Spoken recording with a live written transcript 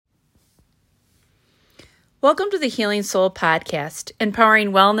Welcome to the Healing Soul podcast, empowering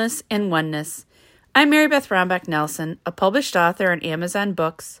wellness and oneness. I'm Marybeth Rombach Nelson, a published author on Amazon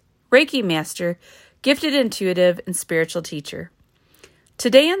Books, Reiki master, gifted intuitive, and spiritual teacher.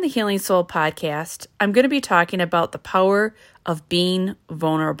 Today on the Healing Soul podcast, I'm going to be talking about the power of being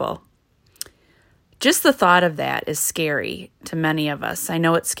vulnerable. Just the thought of that is scary to many of us. I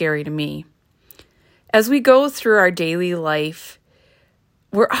know it's scary to me. As we go through our daily life,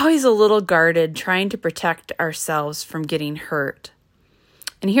 we're always a little guarded, trying to protect ourselves from getting hurt.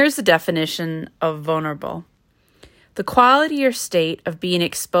 And here's the definition of vulnerable: the quality or state of being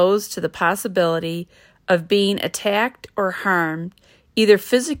exposed to the possibility of being attacked or harmed, either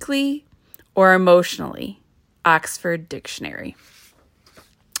physically or emotionally. Oxford Dictionary.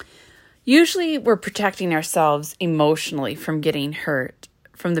 Usually we're protecting ourselves emotionally from getting hurt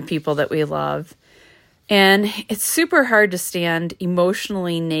from the people that we love. And it's super hard to stand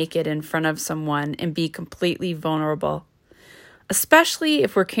emotionally naked in front of someone and be completely vulnerable, especially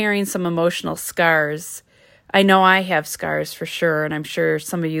if we're carrying some emotional scars. I know I have scars for sure, and I'm sure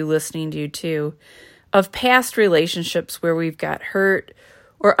some of you listening do too, of past relationships where we've got hurt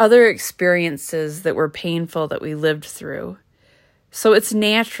or other experiences that were painful that we lived through. So it's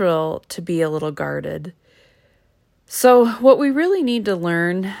natural to be a little guarded. So what we really need to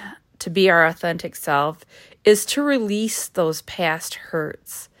learn to be our authentic self is to release those past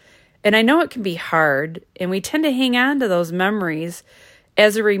hurts. And I know it can be hard, and we tend to hang on to those memories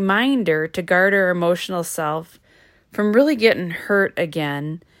as a reminder to guard our emotional self from really getting hurt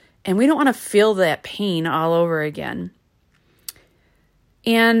again. And we don't want to feel that pain all over again.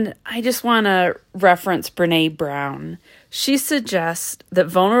 And I just want to reference Brené Brown. She suggests that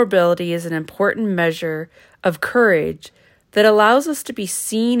vulnerability is an important measure of courage that allows us to be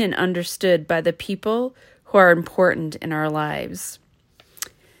seen and understood by the people who are important in our lives.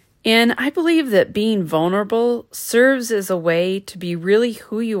 And I believe that being vulnerable serves as a way to be really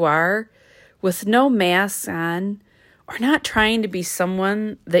who you are with no masks on or not trying to be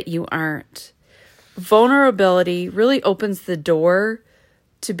someone that you aren't. Vulnerability really opens the door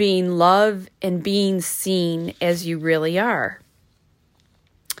to being loved and being seen as you really are.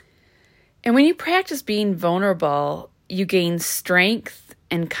 And when you practice being vulnerable, you gain strength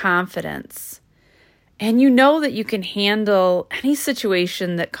and confidence, and you know that you can handle any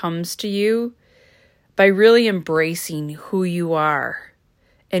situation that comes to you by really embracing who you are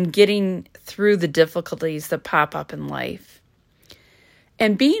and getting through the difficulties that pop up in life.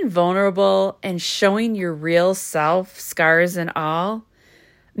 And being vulnerable and showing your real self, scars and all,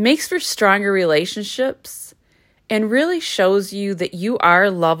 makes for stronger relationships and really shows you that you are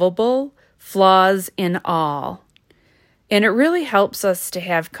lovable, flaws and all. And it really helps us to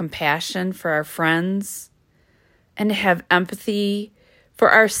have compassion for our friends and to have empathy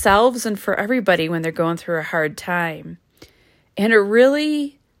for ourselves and for everybody when they're going through a hard time. And it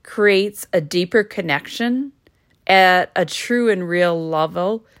really creates a deeper connection at a true and real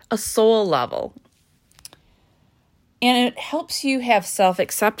level, a soul level. And it helps you have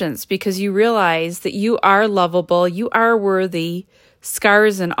self-acceptance because you realize that you are lovable, you are worthy,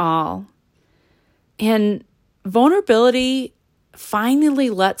 scars and all. And vulnerability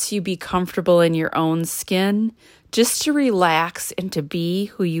finally lets you be comfortable in your own skin, just to relax and to be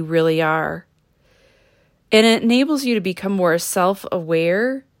who you really are. And it enables you to become more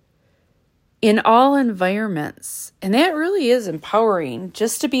self-aware in all environments. And that really is empowering,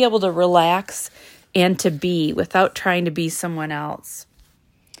 just to be able to relax and to be without trying to be someone else.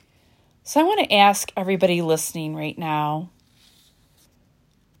 So I want to ask everybody listening right now,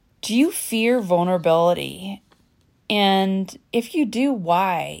 do you fear vulnerability? And if you do,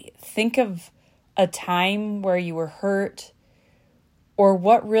 why? Think of a time where you were hurt or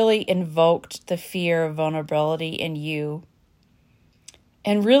what really invoked the fear of vulnerability in you.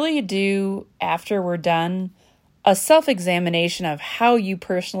 And really do, after we're done, a self-examination of how you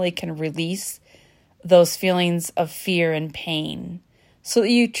personally can release those feelings of fear and pain so that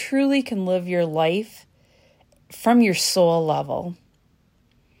you truly can live your life from your soul level.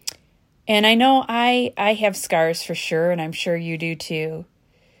 And I know I have scars for sure, and I'm sure you do too.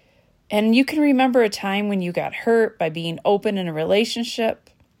 And you can remember a time when you got hurt by being open in a relationship.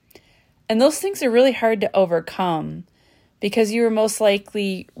 And those things are really hard to overcome because you were most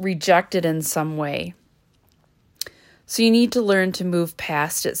likely rejected in some way. So you need to learn to move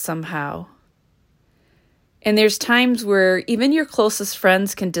past it somehow. And there's times where even your closest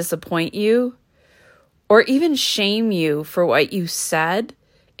friends can disappoint you or even shame you for what you said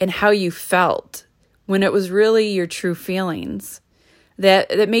and how you felt when it was really your true feelings.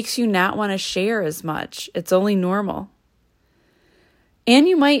 That makes you not want to share as much. It's only normal. And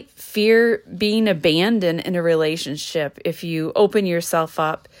you might fear being abandoned in a relationship. If you open yourself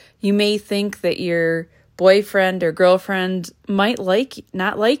up, you may think that your boyfriend or girlfriend might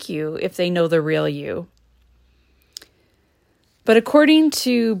not like you if they know the real you. But according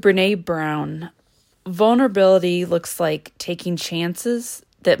to Brené Brown, vulnerability looks like taking chances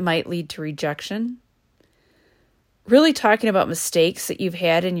that might lead to rejection. Really talking about mistakes that you've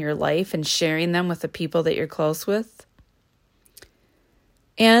had in your life and sharing them with the people that you're close with.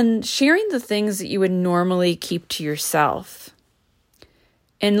 And sharing the things that you would normally keep to yourself.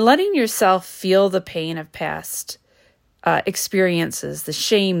 And letting yourself feel the pain of past experiences, the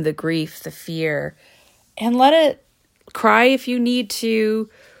shame, the grief, the fear. And let it cry if you need to,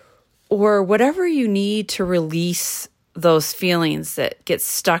 or whatever you need to release those feelings that get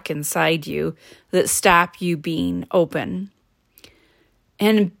stuck inside you, that stop you being open.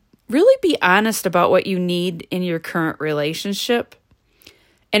 And really be honest about what you need in your current relationship.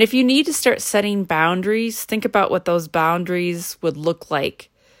 And if you need to start setting boundaries, think about what those boundaries would look like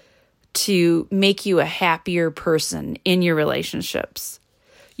to make you a happier person in your relationships.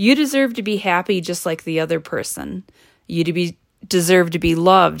 You deserve to be happy just like the other person. You deserve to be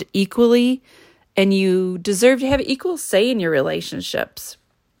loved equally, and you deserve to have equal say in your relationships.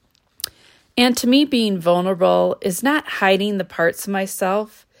 And to me, being vulnerable is not hiding the parts of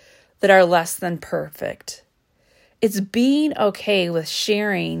myself that are less than perfect. It's being okay with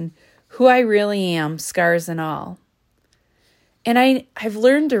sharing who I really am, scars and all. And I've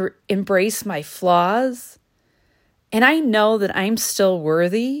learned to embrace my flaws, and I know that I'm still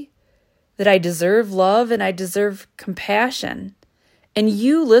worthy, that I deserve love and I deserve compassion. And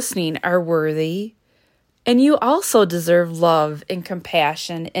you listening are worthy, and you also deserve love and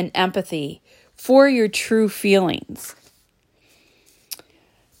compassion and empathy for your true feelings.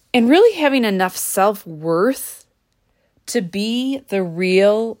 And really having enough self-worth to be the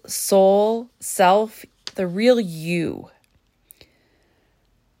real soul self, the real you.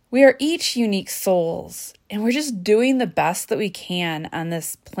 We are each unique souls, and we're just doing the best that we can on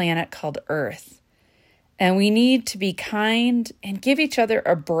this planet called Earth. And we need to be kind and give each other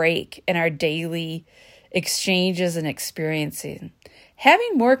a break in our daily exchanges and experiencing.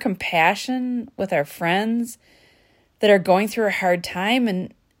 Having more compassion with our friends that are going through a hard time,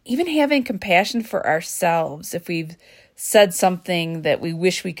 and even having compassion for ourselves if we've said something that we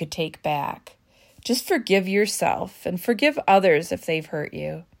wish we could take back. Just forgive yourself and forgive others if they've hurt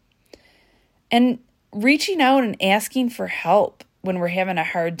you. And reaching out and asking for help when we're having a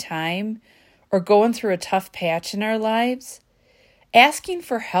hard time or going through a tough patch in our lives, asking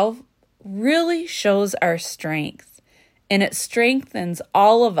for help really shows our strength, and it strengthens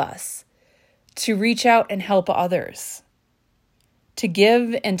all of us to reach out and help others. To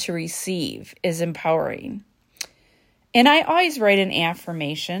give and to receive is empowering. And I always write an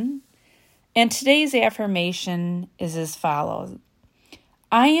affirmation, and today's affirmation is as follows.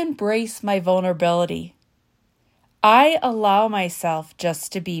 I embrace my vulnerability. I allow myself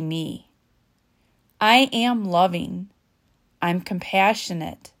just to be me. I am loving. I'm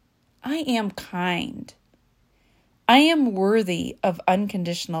compassionate. I am kind. I am worthy of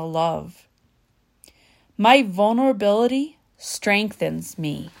unconditional love. My vulnerability strengthens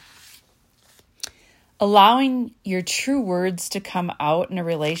me. Allowing your true words to come out in a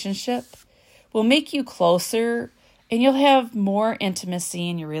relationship will make you closer, and you'll have more intimacy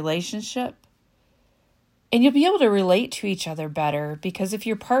in your relationship. And you'll be able to relate to each other better, because if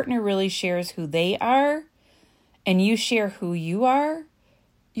your partner really shares who they are and you share who you are,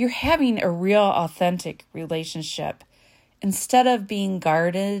 you're having a real authentic relationship instead of being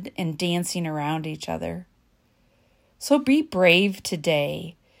guarded and dancing around each other. So be brave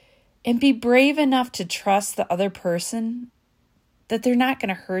today, and be brave enough to trust the other person that they're not going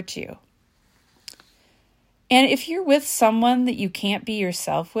to hurt you. And if you're with someone that you can't be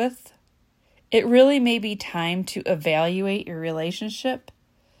yourself with, it really may be time to evaluate your relationship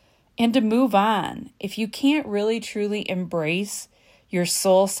and to move on. If you can't really truly embrace your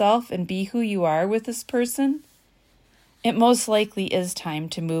soul self and be who you are with this person, it most likely is time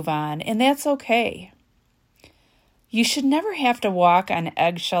to move on, and that's okay. You should never have to walk on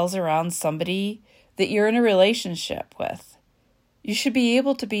eggshells around somebody that you're in a relationship with. You should be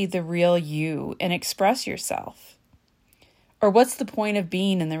able to be the real you and express yourself. Or what's the point of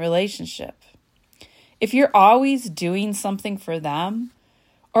being in the relationship? If you're always doing something for them,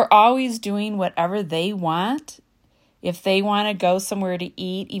 or always doing whatever they want, if they want to go somewhere to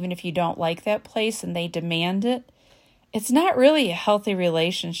eat, even if you don't like that place and they demand it, it's not really a healthy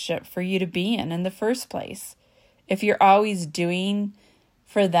relationship for you to be in the first place. If you're always doing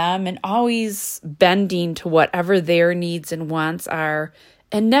for them and always bending to whatever their needs and wants are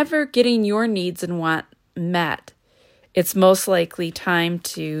and never getting your needs and want met, it's most likely time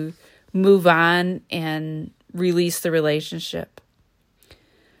to move on and release the relationship.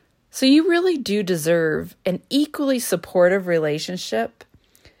 So you really do deserve an equally supportive relationship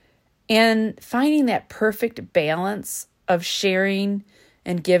and finding that perfect balance of sharing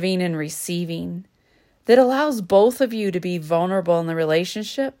and giving and receiving that allows both of you to be vulnerable in the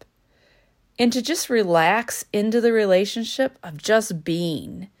relationship and to just relax into the relationship of just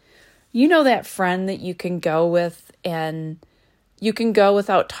being. You know that friend that you can go with and you can go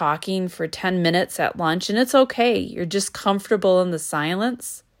without talking for 10 minutes at lunch and it's okay. You're just comfortable in the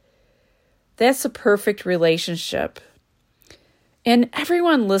silence. That's a perfect relationship. And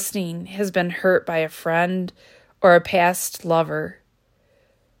everyone listening has been hurt by a friend or a past lover.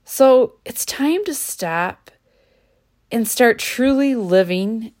 So it's time to stop and start truly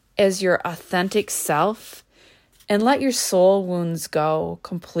living as your authentic self and let your soul wounds go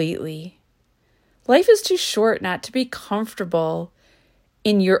completely. Life is too short not to be comfortable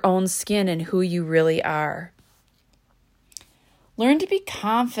in your own skin and who you really are. Learn to be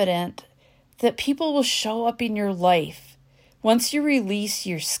confident that people will show up in your life once you release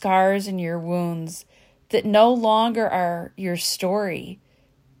your scars and your wounds that no longer are your story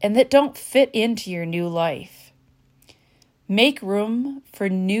and that don't fit into your new life. Make room for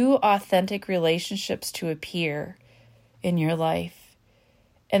new authentic relationships to appear in your life.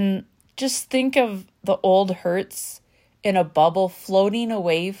 And just think of the old hurts in a bubble floating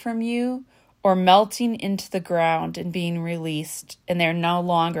away from you or melting into the ground and being released, and they're no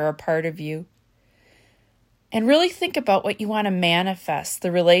longer a part of you. And really think about what you want to manifest,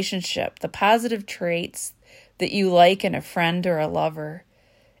 the relationship, the positive traits that you like in a friend or a lover,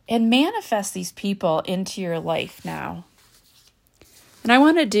 and manifest these people into your life now. And I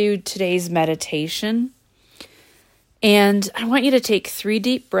want to do today's meditation. And I want you to take 3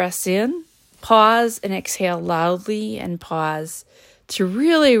 deep breaths in, pause and exhale loudly, and pause to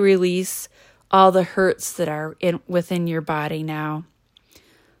really release all the hurts that are within your body now.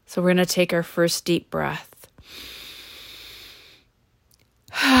 So we're going to take our first deep breath.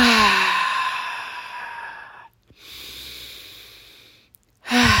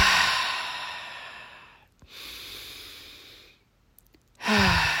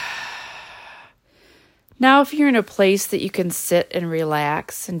 Now, if you're in a place that you can sit and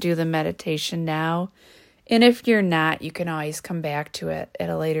relax and do the meditation now, and if you're not, you can always come back to it at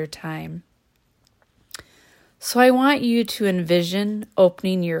a later time. So I want you to envision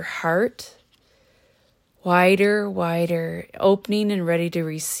opening your heart wider, opening and ready to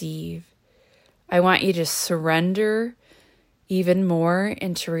receive. I want you to surrender even more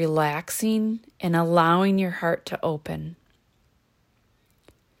into relaxing and allowing your heart to open.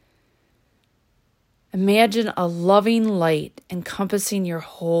 Imagine a loving light encompassing your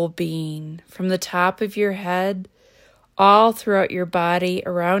whole being, from the top of your head, all throughout your body,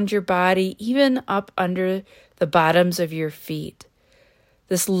 around your body, even up under the bottoms of your feet.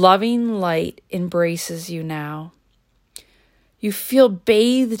 This loving light embraces you now. You feel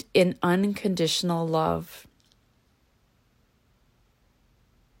bathed in unconditional love.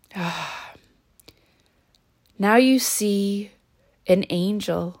 Now you see an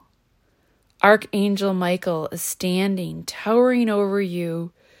angel. Archangel Michael is standing, towering over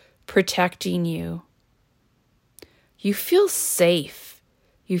you, protecting you. You feel safe.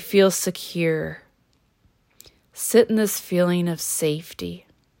 You feel secure. Sit in this feeling of safety.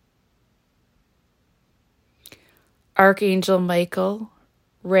 Archangel Michael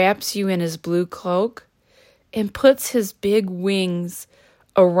wraps you in his blue cloak and puts his big wings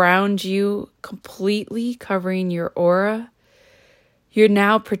around you, completely covering your aura. You're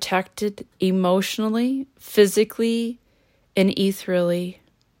now protected emotionally, physically, and ethereally.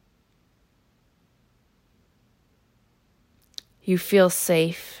 You feel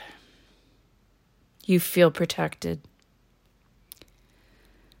safe. You feel protected.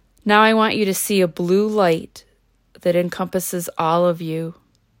 Now I want you to see a blue light that encompasses all of you.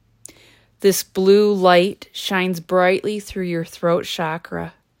 This blue light shines brightly through your throat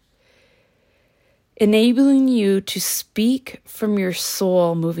chakra, enabling you to speak from your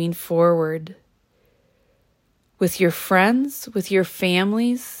soul moving forward with your friends, with your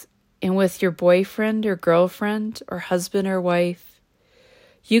families, and with your boyfriend or girlfriend or husband or wife.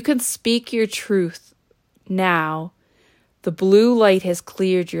 You can speak your truth now. The blue light has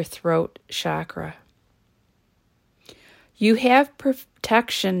cleared your throat chakra. You have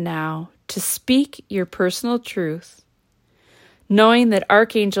protection now to speak your personal truth, knowing that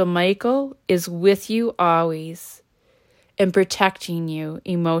Archangel Michael is with you always, and protecting you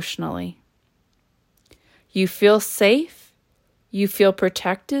emotionally. You feel safe, you feel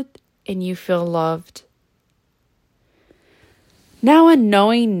protected, and you feel loved. Now a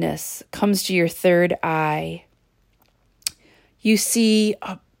knowingness comes to your third eye. You see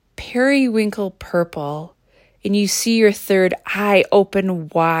a periwinkle purple, and you see your third eye open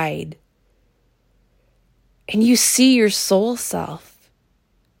wide. And you see your soul self,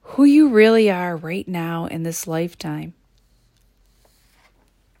 who you really are right now in this lifetime.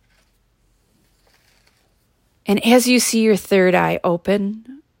 And as you see your third eye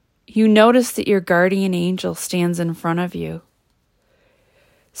open, you notice that your guardian angel stands in front of you,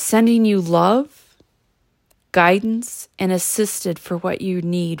 sending you love, guidance, and assistance for what you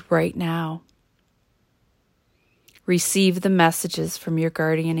need right now. Receive the messages from your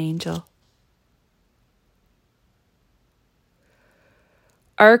guardian angel.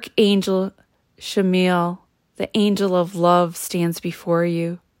 Archangel Shamiel, the angel of love, stands before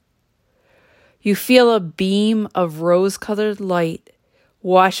you. You feel a beam of rose-colored light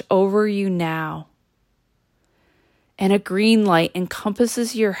wash over you now, and a green light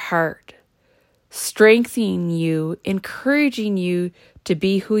encompasses your heart, strengthening you, encouraging you to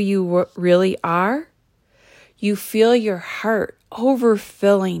be who you really are. You feel your heart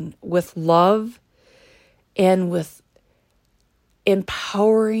overfilling with love and with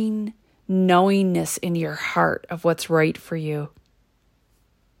empowering knowingness in your heart of what's right for you.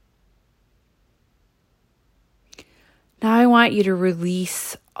 Now I want you to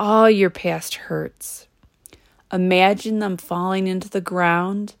release all your past hurts. Imagine them falling into the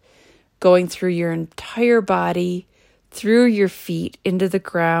ground, going through your entire body, through your feet, into the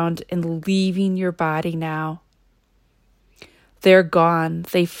ground, and leaving your body now. They're gone.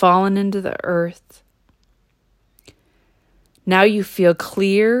 They've fallen into the earth. Now you feel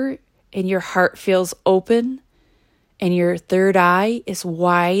clear, and your heart feels open, and your third eye is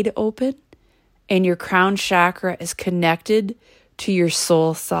wide open, and your crown chakra is connected to your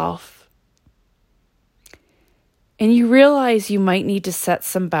soul self. And you realize you might need to set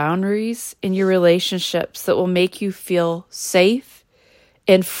some boundaries in your relationships that will make you feel safe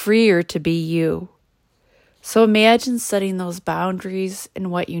and freer to be you. So imagine setting those boundaries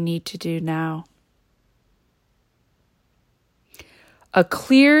and what you need to do now. A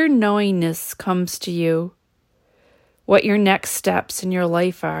clear knowingness comes to you what your next steps in your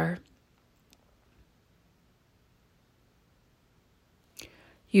life are.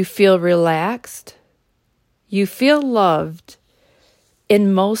 You feel relaxed, you feel loved,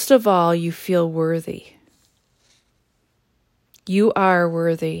 and most of all, you feel worthy. You are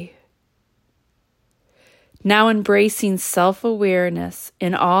worthy. Now embracing self-awareness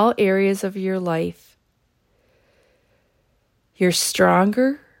in all areas of your life. You're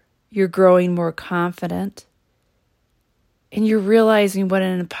stronger, you're growing more confident, and you're realizing what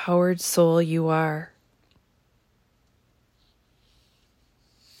an empowered soul you are.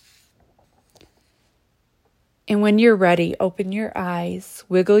 And when you're ready, open your eyes,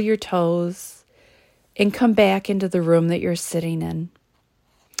 wiggle your toes, and come back into the room that you're sitting in.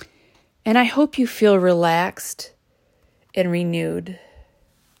 And I hope you feel relaxed and renewed.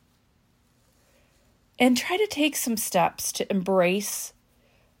 And try to take some steps to embrace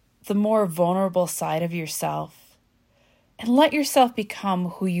the more vulnerable side of yourself. And let yourself become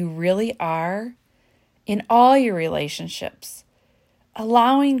who you really are in all your relationships.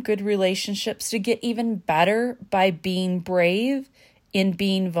 Allowing good relationships to get even better by being brave and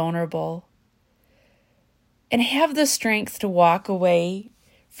being vulnerable. And have the strength to walk away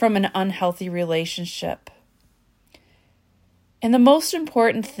from an unhealthy relationship. And the most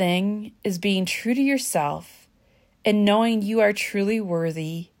important thing is being true to yourself and knowing you are truly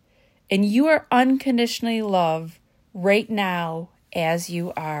worthy and you are unconditionally loved right now as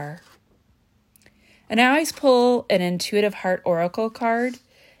you are. And I always pull an intuitive heart oracle card,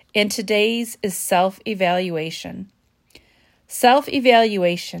 and today's is self-evaluation.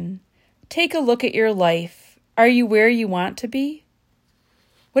 Self-evaluation. Take a look at your life. Are you where you want to be?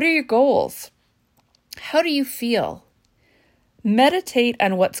 What are your goals? How do you feel? Meditate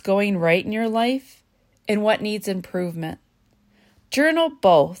on what's going right in your life and what needs improvement. Journal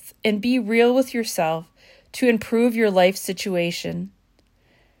both and be real with yourself to improve your life situation.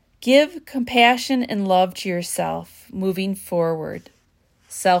 Give compassion and love to yourself moving forward.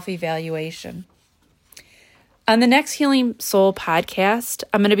 Self-evaluation. On the next Healing Soul podcast,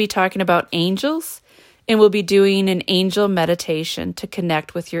 I'm going to be talking about angels, and we'll be doing an angel meditation to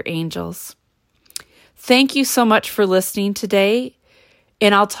connect with your angels. Thank you so much for listening today,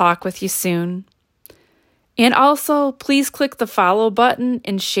 and I'll talk with you soon. And also, please click the follow button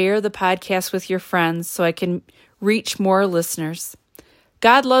and share the podcast with your friends so I can reach more listeners.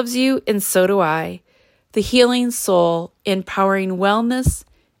 God loves you, and so do I. The Healing Soul, empowering wellness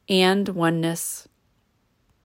and oneness.